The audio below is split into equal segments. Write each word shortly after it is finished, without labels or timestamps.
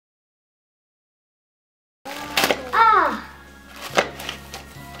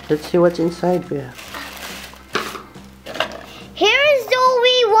Let's see what's inside here. Here's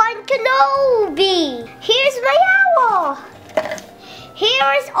Obi-Wan Kenobi. Here's my owl.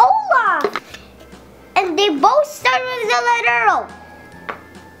 Here is Olaf. And they both start with the letter O.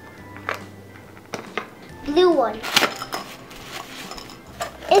 Blue one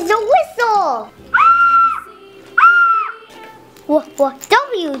is a whistle. What?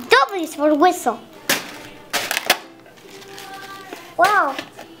 W is for whistle. Wow.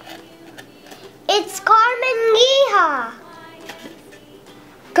 It's Carmen Mija.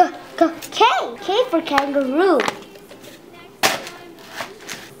 K for kangaroo.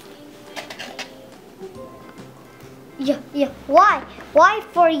 Yeah. Y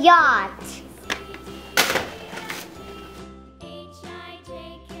for yacht.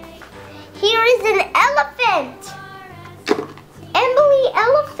 Here is an elephant. Emily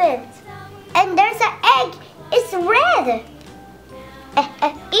elephant. And there's an egg. It's red.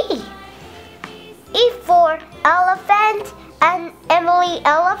 E. E for elephant and Emily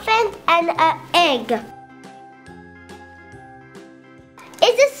elephant and an egg.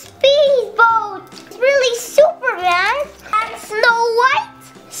 It's a speedboat. It's really Superman. And Snow White,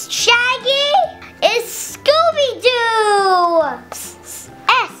 Shaggy is Scooby-Doo. S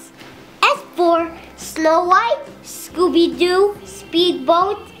for Snow White, Scooby-Doo,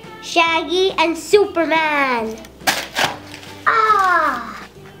 Speedboat, Shaggy, and Superman.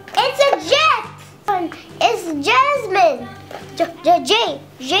 It's a jet. It's Jasmine. J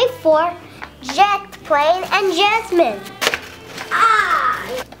for jet plane and Jasmine.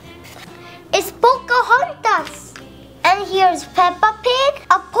 It's Pocahontas. And here's Peppa Pig,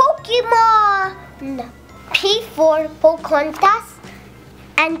 a Pokemon. P for Pocahontas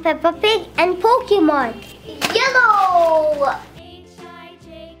and Peppa Pig and Pokemon. Yellow.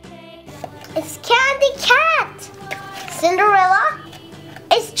 It's Candy Cat. Cinderella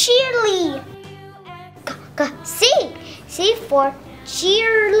is Cheerly. C for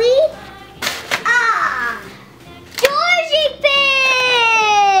Cheerly. Georgie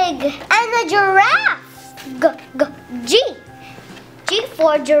Pig and a giraffe. G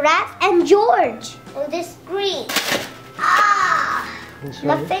for giraffe and George. On the screen.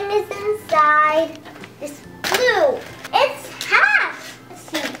 Nothing is inside. It's blue. It's hat. Let's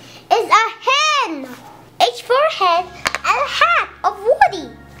see. It's a hen. H for hen and a hat of Woody.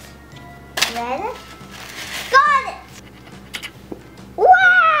 Red. Got it.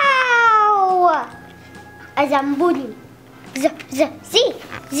 Wow. A Zamboni.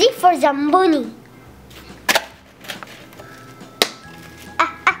 Z for Zamboni.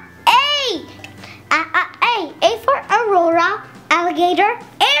 A for Aurora, Alligator,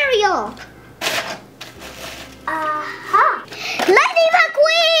 Ariel. Lightning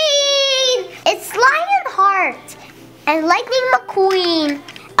McQueen! It's Lionheart and Lightning McQueen.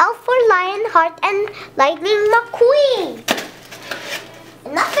 L for Lionheart and Lightning McQueen.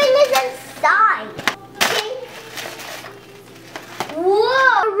 Nothing is inside. Okay.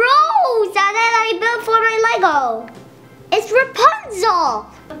 Whoa! Rose that I built for my Lego. It's Rapunzel.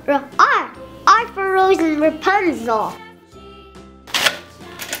 R for Rose and Rapunzel.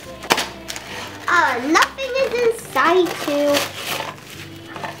 Nothing is inside too.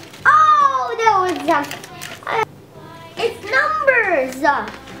 Oh, there was it's numbers.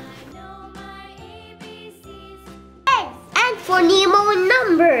 And for Nemo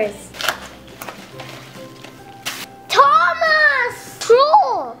numbers. Thomas,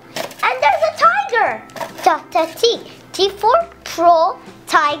 troll, and there's a tiger. T for troll,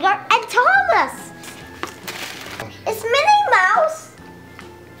 tiger, and Thomas. It's Minnie Mouse,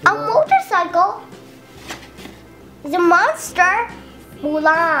 a motorcycle, the monster,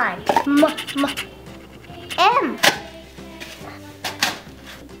 Mulan, M.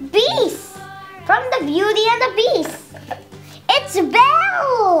 Beast, from the Beauty and the Beast. It's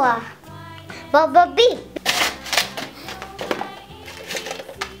Belle, B.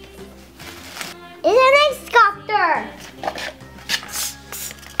 It's an X-copter.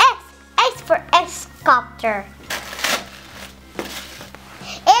 X for X-copter.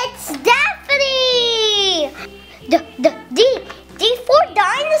 It's Daphne. D for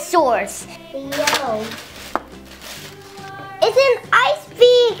dinosaurs. Yellow. It's an ice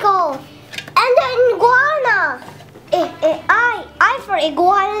vehicle and an iguana. I for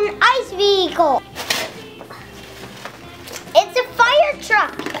iguana and ice vehicle. It's a fire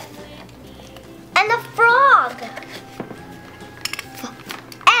truck and a frog.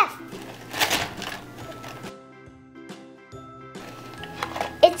 F.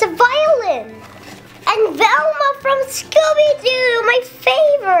 It's a violin. And Velma from Scooby-Doo, my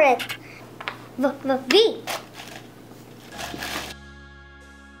favorite. V.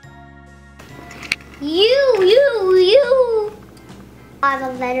 U.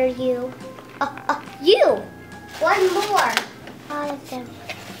 The letter U. U. One more. All of them.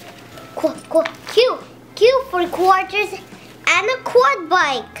 Q for quarters and a quad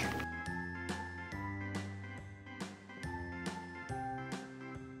bike.